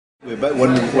But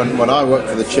when I worked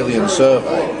for the Chilean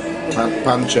survey,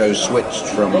 Pancho switched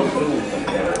from El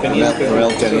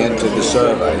Teniente to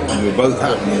survey, and we both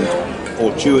happened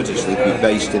fortuitously to be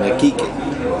based in Iquique.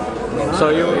 So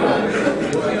you...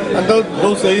 And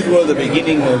those days were the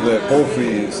beginning of the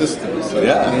Porphyry systems. Which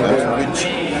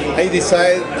I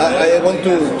decided I want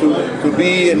to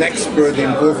be an expert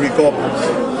in Porphyry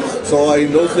coppers. So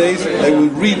in those days I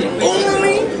would read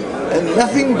only and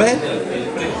nothing but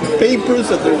papers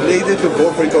that are related to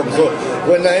Porphyry coppers. So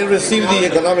when I received the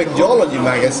Economic Geology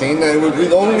magazine, I would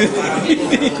read only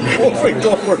the Porphyry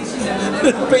coppers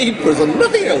papers and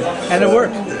nothing else. And it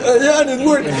worked. Yeah, and it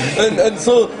worked. And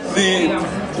so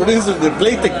for instance, the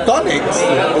plate tectonics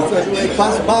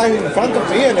passed by in front of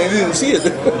me and I didn't see it.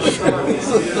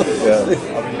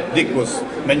 Dick was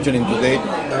mentioning today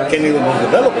chemical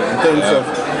development in terms of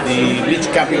the leach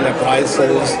capping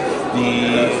appraisals,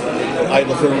 the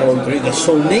hydrothermal alteration, the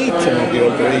sonation of the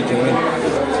alteration.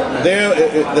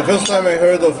 The first time I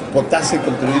heard of potassic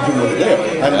alteration was there,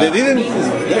 and they didn't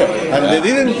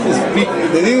speak,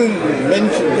 they didn't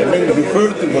mention,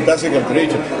 refer to potassic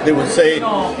alteration. They would say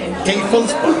K.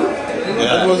 feldspar.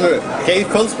 That was K.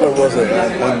 feldspar was a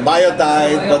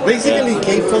biotide, but basically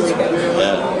K. feldspar.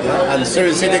 And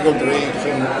sericitic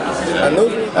alteration. And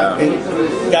those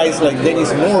guys like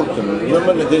Dennis Morton,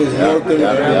 remember Dennis Morton?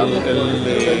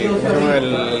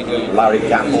 Larry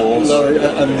Camus.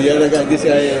 And the other guy, this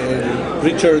guy,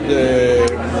 Richard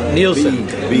Nielsen.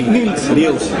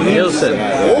 Nielsen.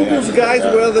 All those guys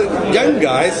were the young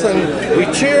guys, and we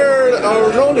shared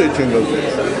our knowledge in those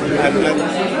days.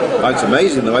 It's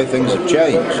amazing the way things have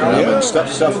changed. I mean,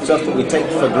 stuff that we take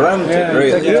for granted,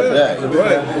 really, today.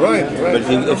 Right. But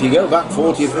if you go back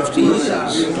 40 or 50 years,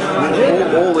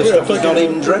 all this stuff was not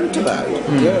even dreamt about.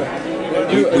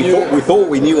 We thought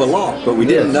we knew a lot, but we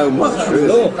didn't know much, really.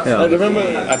 No, I remember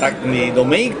attacking the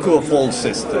Domeyko fault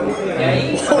system.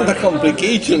 All the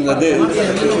complications that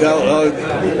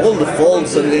all the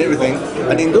faults and everything.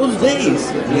 And in those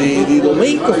days, the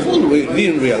Domeyko fault, we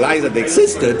didn't realize that they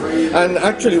existed. And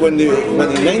actually, when in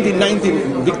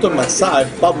 1990 Victor Massad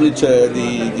published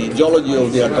the geology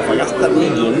of the Antofagasta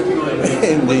region,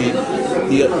 and the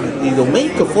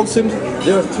Domeyko fault systems,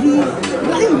 there are 3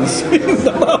 lines in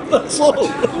the map, that's all.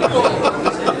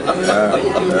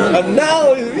 And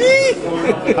now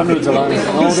hundreds of lines.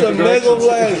 It's a mess of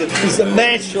lines. It's a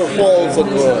mesh of faults and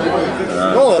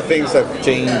all the things have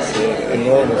changed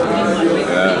enormously.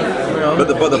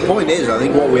 But the point is, I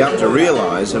think what we have to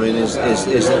realise, I mean, is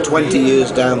that 20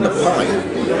 years down the pipe.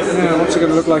 What's it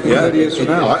going to look like in 30 years from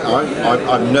now?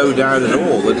 I've no doubt at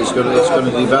all that it's going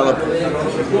to develop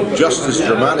just as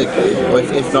dramatically,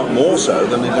 if not more so,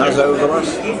 than it has over the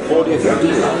last 40 or 50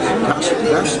 years.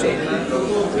 It has to.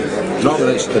 Not that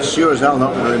it's sure as hell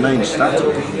not going to remain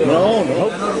static. No.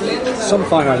 Some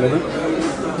finite limit.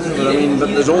 But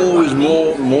there's always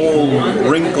more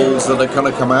wrinkles that are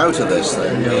going to come out of this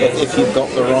thing. If you've got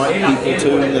the right people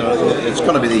to, it's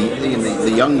going to be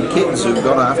the young kids who've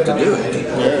got to have to do it.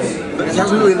 But it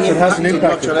hasn't really impacted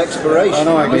much on exploration.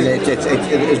 I mean,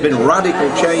 there's been radical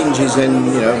changes in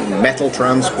metal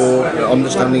transport,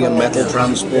 understanding of metal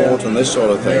transport, and this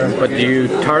sort of thing. But do you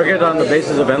target on the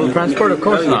basis of metal transport? Of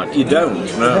course not. You don't.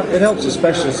 No. It helps the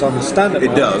specialists understand it.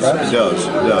 It does. Yeah.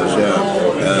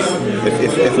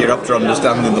 If you're up to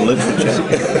understanding the literature.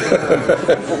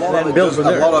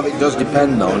 a lot of it does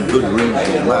depend on good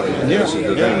regional mapping. This is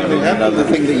the thing. The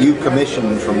thing that you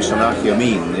commissioned from Sanaki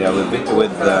Amin,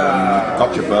 with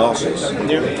Cochapaosis,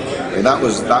 that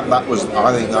was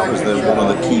I think that was one of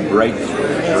the key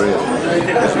breakthroughs, really.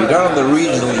 If you don't have the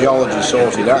regional geology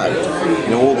sorted out,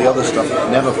 all the other stuff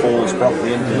never falls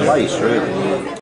properly into place, really.